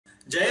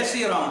Jai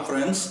Sri Ram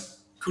friends,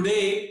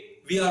 today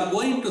we are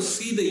going to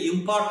see the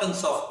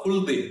importance of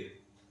Kuldev.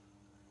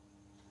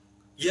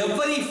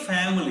 Every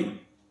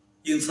family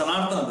in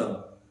Sanatana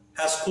Dharma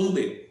has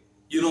Kuldev.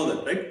 You know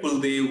that, right?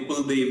 Kuldev,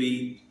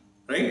 Kuldevi,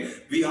 right?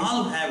 We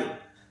all have it.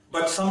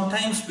 But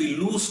sometimes we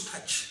lose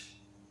touch,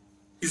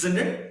 isn't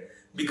it?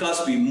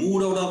 Because we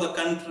moved out of the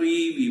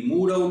country, we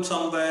moved out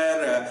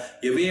somewhere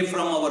away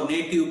from our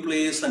native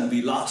place and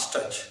we lost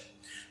touch.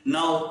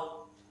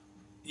 Now,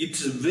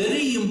 it's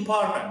very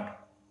important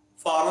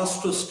for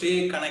us to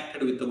stay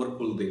connected with our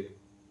Kuldev.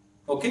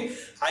 Okay?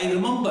 I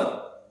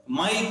remember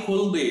my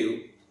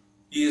Kuldev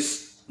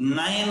is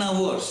 9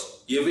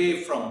 hours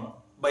away from,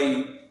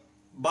 by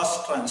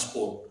bus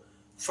transport,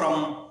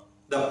 from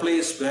the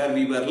place where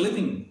we were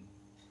living.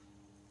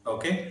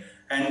 Okay?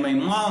 And my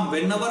mom,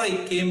 whenever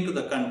I came to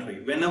the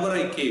country,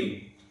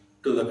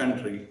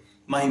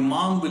 my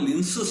mom will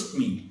insist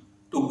me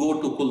to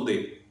go to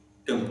Kuldev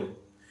temple.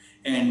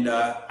 And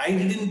I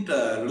didn't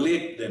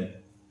relate them.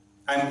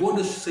 I'm going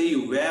to say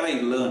you where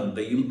I learned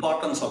the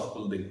importance of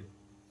Kuldev.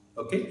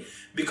 Okay?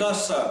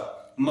 Because,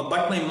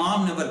 but my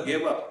mom never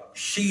gave up.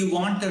 She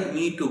wanted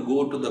me to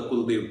go to the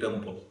Kuldev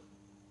temple.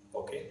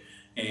 Okay?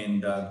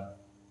 And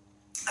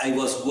I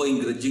was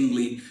going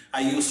grudgingly.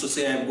 I used to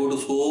say I go to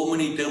so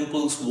many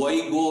temples.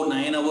 Why go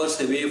 9 hours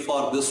away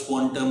for this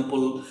one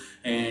temple?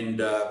 And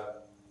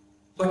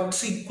but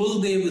see,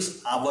 Kuldev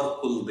is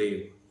our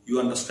Kuldev. You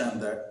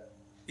understand that?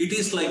 It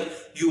is like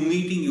you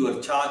meeting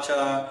your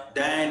chacha,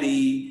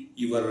 daddy,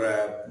 your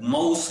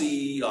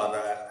mausi or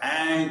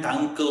aunt,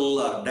 uncle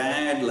or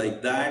dad,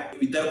 like that.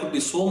 There could be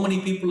so many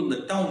people in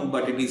the town,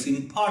 but it is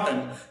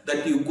important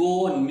that you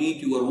go and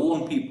meet your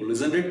own people.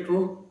 Isn't it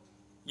true?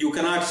 You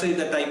cannot say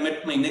that I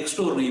met my next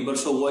door neighbor,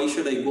 so why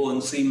should I go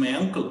and see my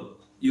uncle?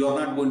 You are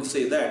not going to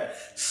say that.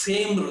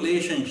 Same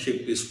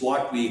relationship is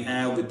what we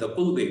have with the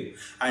Kuldev.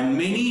 And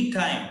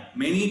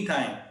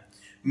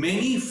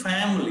many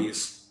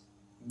families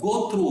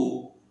go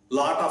through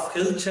lot of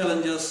health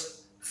challenges,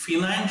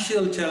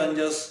 financial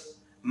challenges,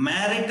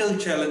 marital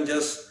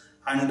challenges,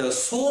 and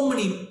so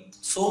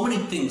many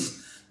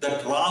things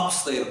that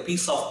robs their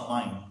peace of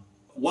mind.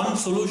 One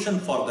solution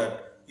for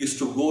that is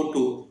to go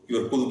to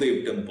your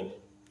Kuldev temple.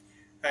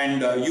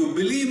 And you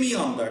believe me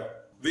on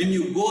that, when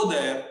you go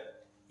there,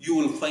 you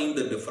will find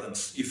the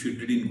difference if you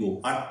didn't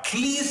go. At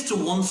least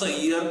once a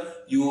year,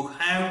 you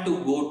have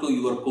to go to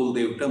your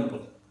Kuldev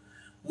temple.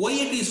 Why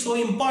it is so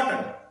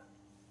important?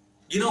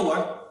 You know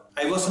what?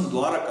 I was in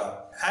Dwaraka,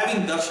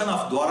 having darshan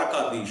of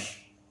Dwarakadish.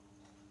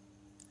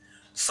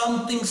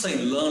 Some things I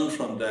learned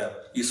from there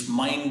is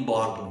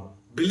mind-boggling.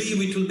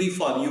 Believe it will be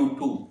for you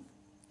too.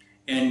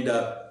 And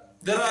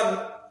there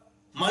are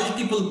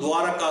multiple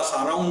Dwarakas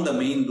around the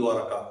main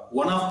Dwaraka.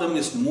 One of them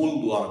is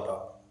Mool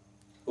Dwaraka.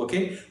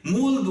 Okay?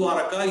 Mool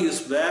Dwaraka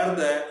is where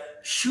the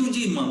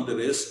Shivji Mandir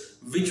is,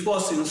 which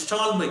was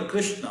installed by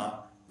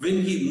Krishna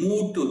when he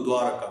moved to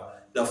Dwaraka.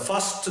 The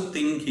first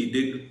thing he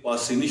did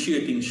was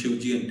initiating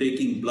Shivji and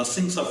taking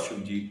blessings of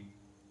Shivji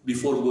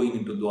before going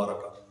into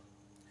Dwaraka,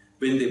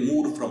 when they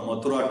moved from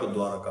Mathura to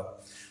Dwaraka.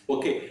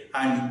 Okay,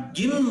 and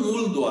in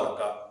Mool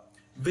Dwaraka,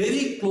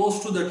 very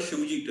close to that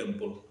Shivji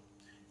temple,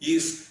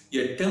 is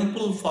a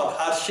temple for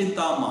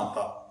Harshita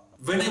Mata.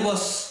 When I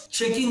was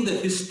checking the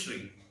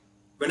history,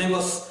 when I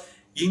was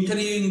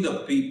interviewing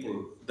the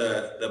people,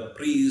 the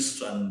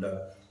priests and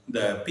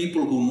the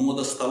people who know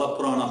the Sthala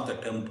Purana of the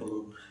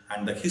temple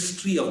and the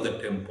history of the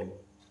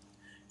temple,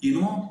 you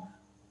know,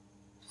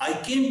 I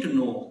came to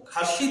know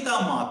Harshita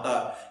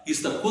Mata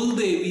is the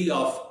Kuldevi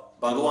of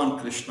Bhagavan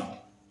Krishna.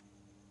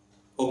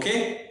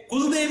 Okay?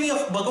 Kuldevi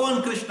of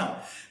Bhagavan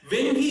Krishna.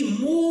 When he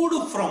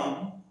moved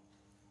from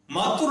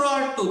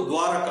Mathura to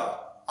Dwaraka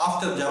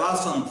after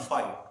Jarasandha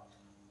fight,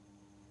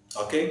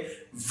 okay,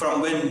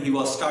 from when he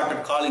was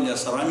started calling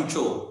as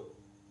Rancho,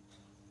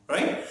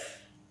 right?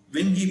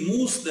 When he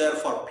moves there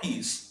for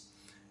peace,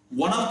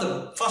 one of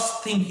the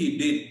first thing he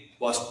did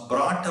was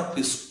brought up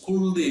his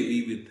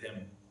Kuldevi with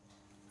him,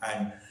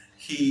 and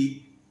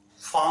he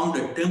formed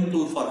a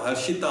temple for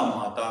Harshita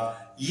Mata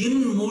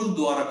in Mool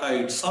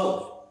Dwaraka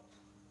itself.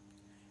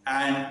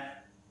 And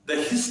the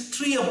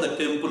history of the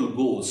temple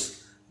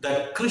goes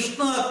that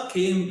Krishna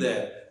came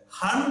there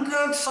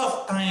hundreds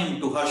of times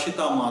to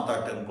Harshita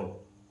Mata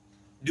temple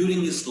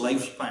during his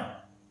lifespan.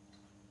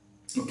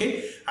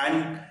 Okay?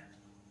 And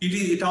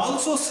it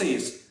also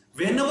says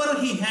whenever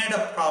he had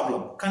a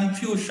problem,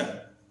 confusion,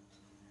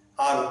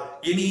 or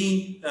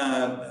any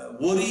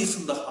worries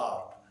in the heart,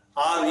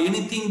 or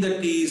anything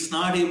that he is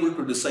not able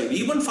to decide,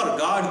 even for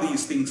God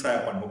these things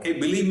happen, okay,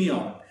 believe me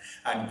on.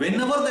 And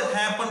whenever that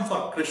happened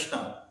for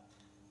Krishna,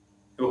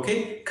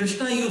 okay,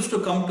 Krishna used to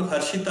come to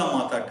Harshita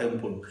Mata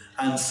temple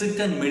and sit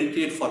and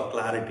meditate for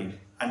clarity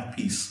and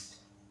peace.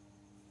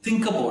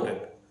 Think about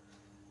it.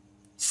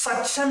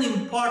 Such an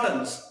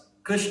importance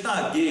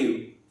Krishna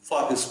gave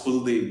for his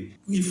Kuldevi.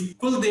 If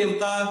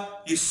Kuldevta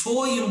is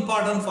so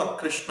important for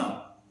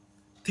Krishna,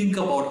 think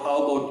about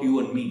how about you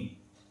and me.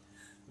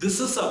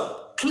 This is a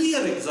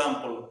clear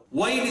example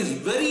why it is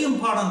very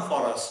important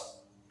for us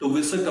to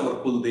visit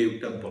our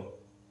Kuldev temple.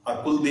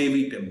 or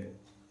Kuldevi temple.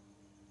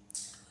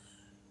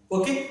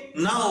 Okay,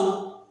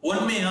 now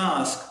one may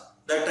ask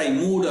that I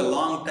moved a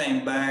long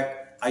time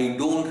back, I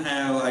don't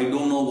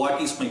know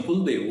what is my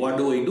Kuldev, what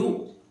do I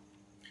do?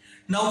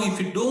 Now if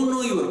you don't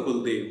know your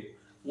Kuldev,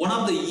 one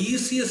of the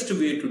easiest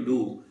way to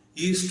do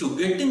is to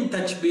get in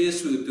touch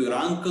base with your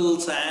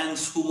uncles,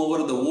 aunts,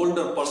 whomever, the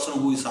older person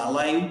who is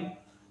alive,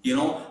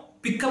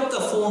 pick up the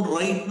phone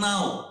right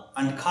now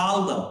and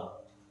call them.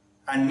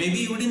 And maybe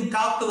you didn't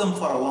talk to them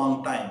for a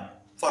long time,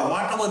 for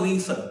whatever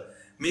reason.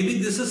 Maybe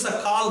this is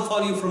a call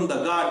for you from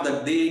the God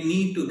that they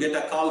need to get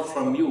a call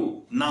from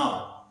you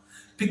now.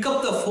 Pick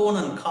up the phone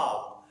and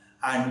call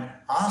and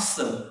ask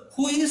them,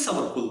 who is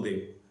our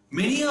Kuldev?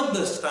 Many of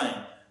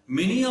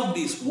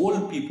these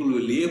old people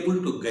will be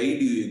able to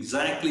guide you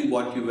exactly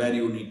where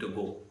you need to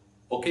go.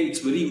 Okay, it's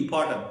very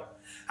important.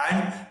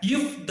 And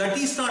if that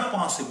is not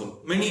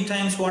possible, many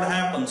times what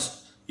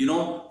happens,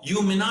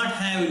 you may not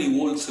have any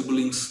old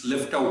siblings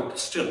left out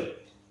still.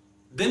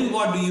 Then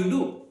what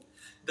do?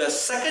 The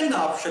second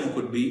option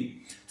could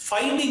be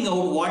finding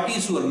out what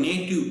is your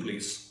native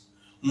place.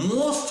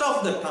 Most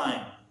of the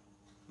time,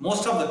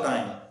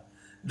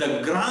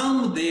 the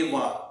Gram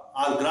Deva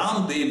or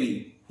Gram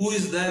Devi who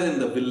is there in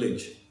the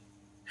village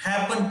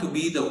happen to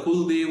be the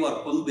Kuldev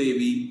or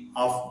Kuldevi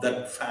of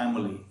that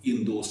family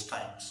in those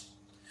times.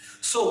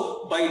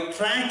 So by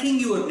tracking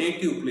your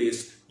native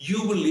place,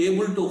 you will be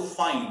able to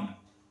find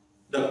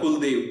the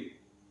Kuldev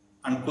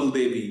and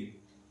Kuldevi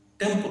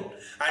temple.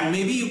 And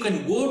maybe you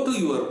can go to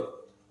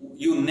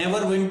you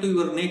never went to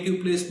your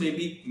native place,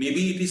 maybe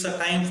it is a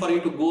time for you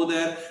to go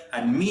there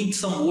and meet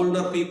some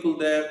older people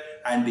there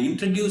and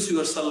introduce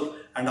yourself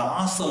and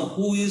ask them,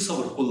 who is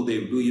our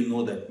Kuldev? Do you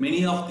know that?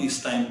 Many of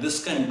these times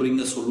this can bring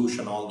a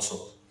solution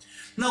also.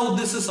 Now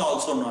this is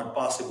also not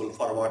possible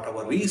for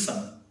whatever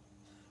reason.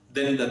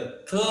 Then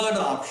the third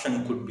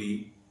option could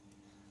be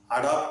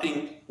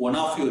adopting one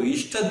of your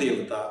Ishta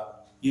Devata.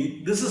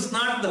 This is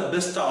not the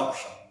best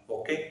option,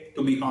 okay,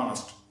 to be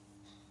honest.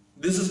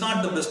 This is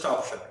not the best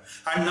option.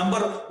 And number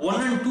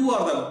 1 and 2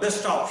 are the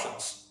best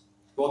options.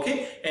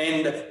 Okay?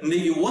 And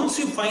once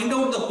you find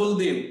out the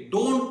Kuldev,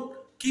 don't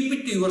keep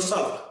it to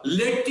yourself.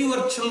 Let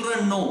your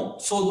children know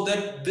so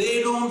that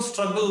they don't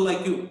struggle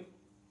like you.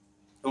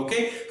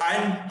 Okay?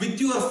 And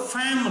with your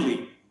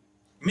family,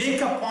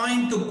 make a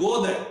point to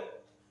go there.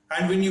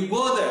 And when you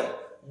go there,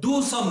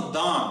 do some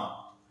dhan.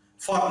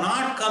 For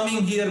not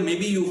coming here,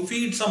 maybe you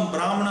feed some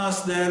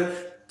brahmanas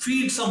there,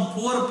 feed some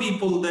poor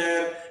people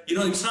there.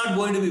 It's not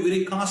going to be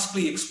very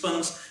costly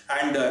expense,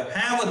 and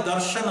have a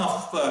darshan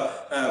of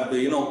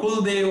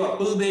Kuldev or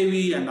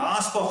Kuldevi and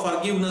ask for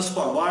forgiveness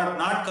for what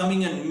not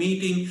coming and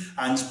meeting,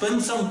 and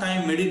spend some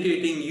time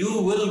meditating. You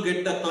will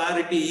get the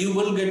clarity, you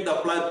will get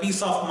the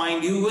peace of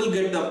mind, you will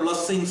get the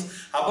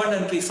blessings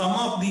abundantly. Some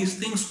of these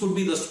things could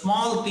be the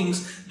small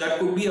things that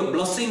could be a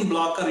blessing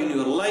blocker in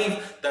your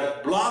life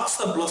that blocks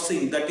the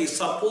blessing that is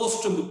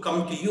supposed to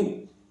come to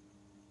you.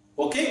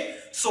 Okay,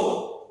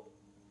 so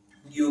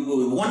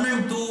 1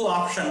 and 2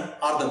 option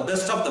are the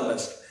best of the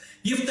best.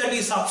 If that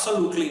is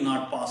absolutely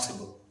not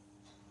possible,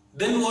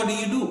 then what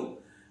do?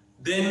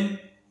 Then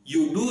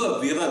you do a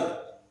virad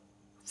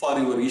for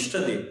your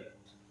Ishtadev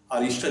or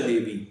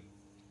Ishtadevi,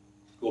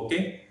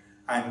 okay,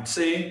 and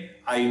say,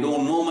 I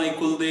don't know my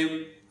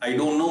Kuldev, I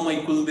don't know my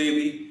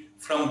Kuldevi.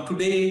 From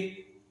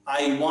today,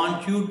 I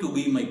want you to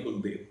be my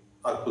Kuldev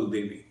or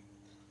Kuldevi.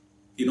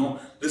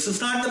 This is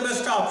not the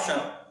best option,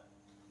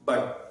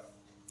 but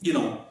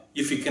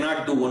if you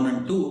cannot do 1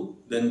 and 2,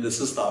 then this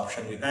is the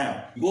option you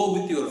have. Go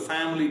with your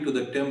family to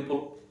the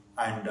temple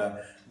and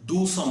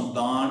do some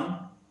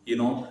dhan.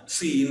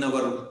 See, in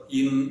our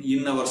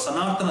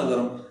Sanatana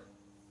Dharma,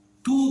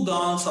 2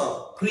 dhans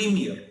are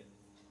premier.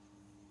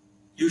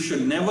 You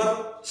should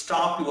never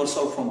stop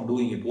yourself from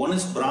doing it. One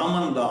is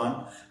Brahman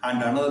dhan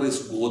and another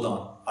is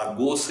Godhan or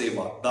Go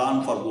Seva,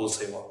 dhan for Go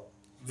Seva.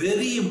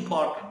 Very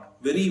important,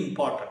 very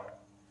important.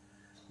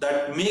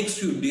 That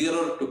makes you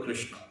dearer to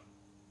Krishna.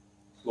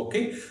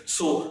 Okay,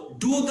 so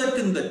do that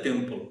in the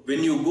temple.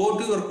 When you go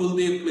to your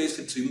Kuldev place,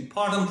 it's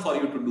important for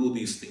you to do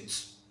these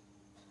things.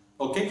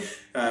 Okay,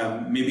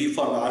 maybe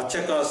for the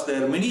Archakas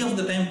there, many of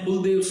the time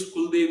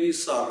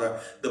Kuldevis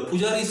are, the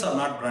Pujaris are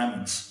not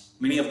Brahmins.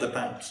 Many of the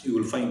times you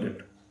will find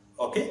it.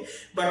 Okay,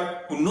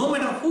 but no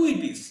matter who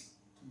it is,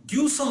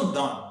 give some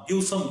dhan,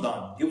 give some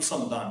dhan, give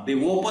some dhan. They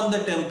open the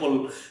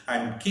temple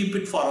and keep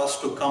it for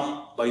us to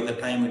come by the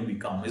time when we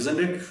come, isn't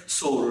it?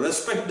 So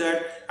respect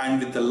that,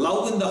 and with the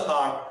love in the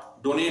heart,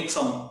 donate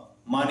some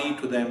money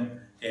to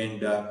them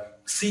and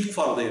seek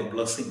for their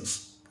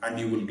blessings, and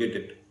you will get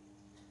it.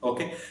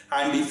 Okay,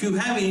 and if you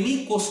have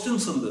any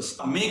questions on this,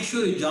 make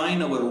sure you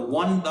join our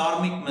one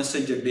dharmic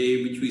message a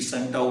day which we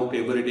send out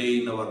every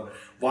day in our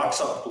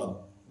WhatsApp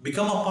club.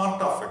 Become a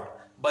part of it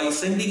by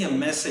sending a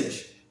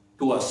message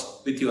to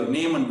us with your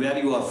name and where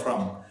you are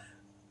from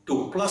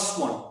to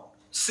 +1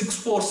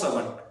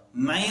 647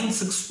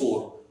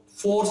 964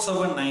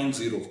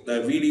 4790.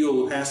 The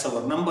video has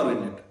our number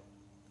in it.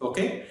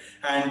 Okay,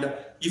 and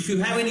if you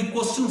have any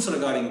questions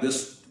regarding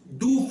this,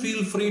 do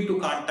feel free to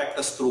contact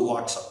us through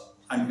WhatsApp.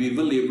 and we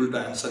will able to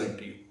answer it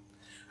to you.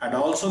 And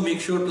also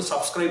make sure to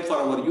subscribe for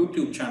our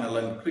YouTube channel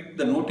and click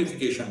the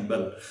notification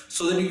bell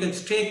so that you can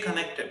stay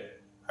connected.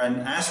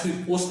 And as we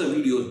post the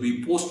videos,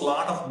 we post a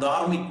lot of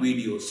dharmic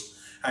videos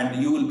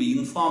and you will be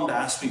informed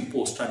as we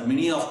post, and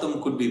many of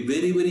them could be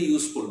very, very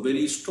useful,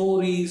 very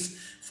stories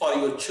for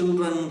your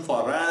children,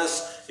 for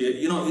us.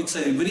 You know, it's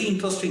a very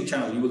interesting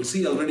channel. You will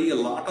see already a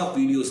lot of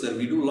videos there.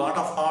 We do a lot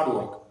of hard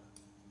work,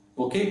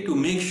 okay, to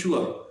make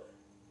sure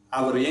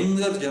our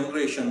younger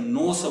generation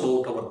knows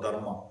about our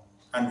dharma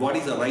and what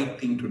is the right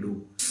thing to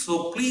do.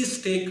 So please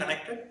stay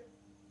connected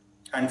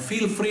and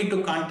feel free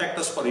to contact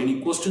us for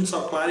any questions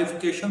or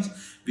clarifications.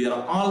 We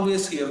are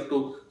always here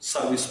to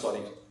service for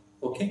you.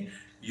 Okay?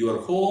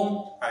 Your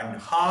home and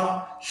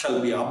heart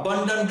shall be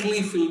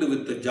abundantly filled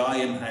with the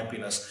joy and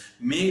happiness.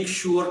 Make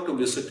sure to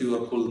visit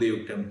your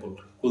Kuldev temple,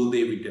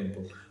 Kuldevi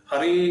temple.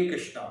 Hare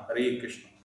Krishna, Hare Krishna.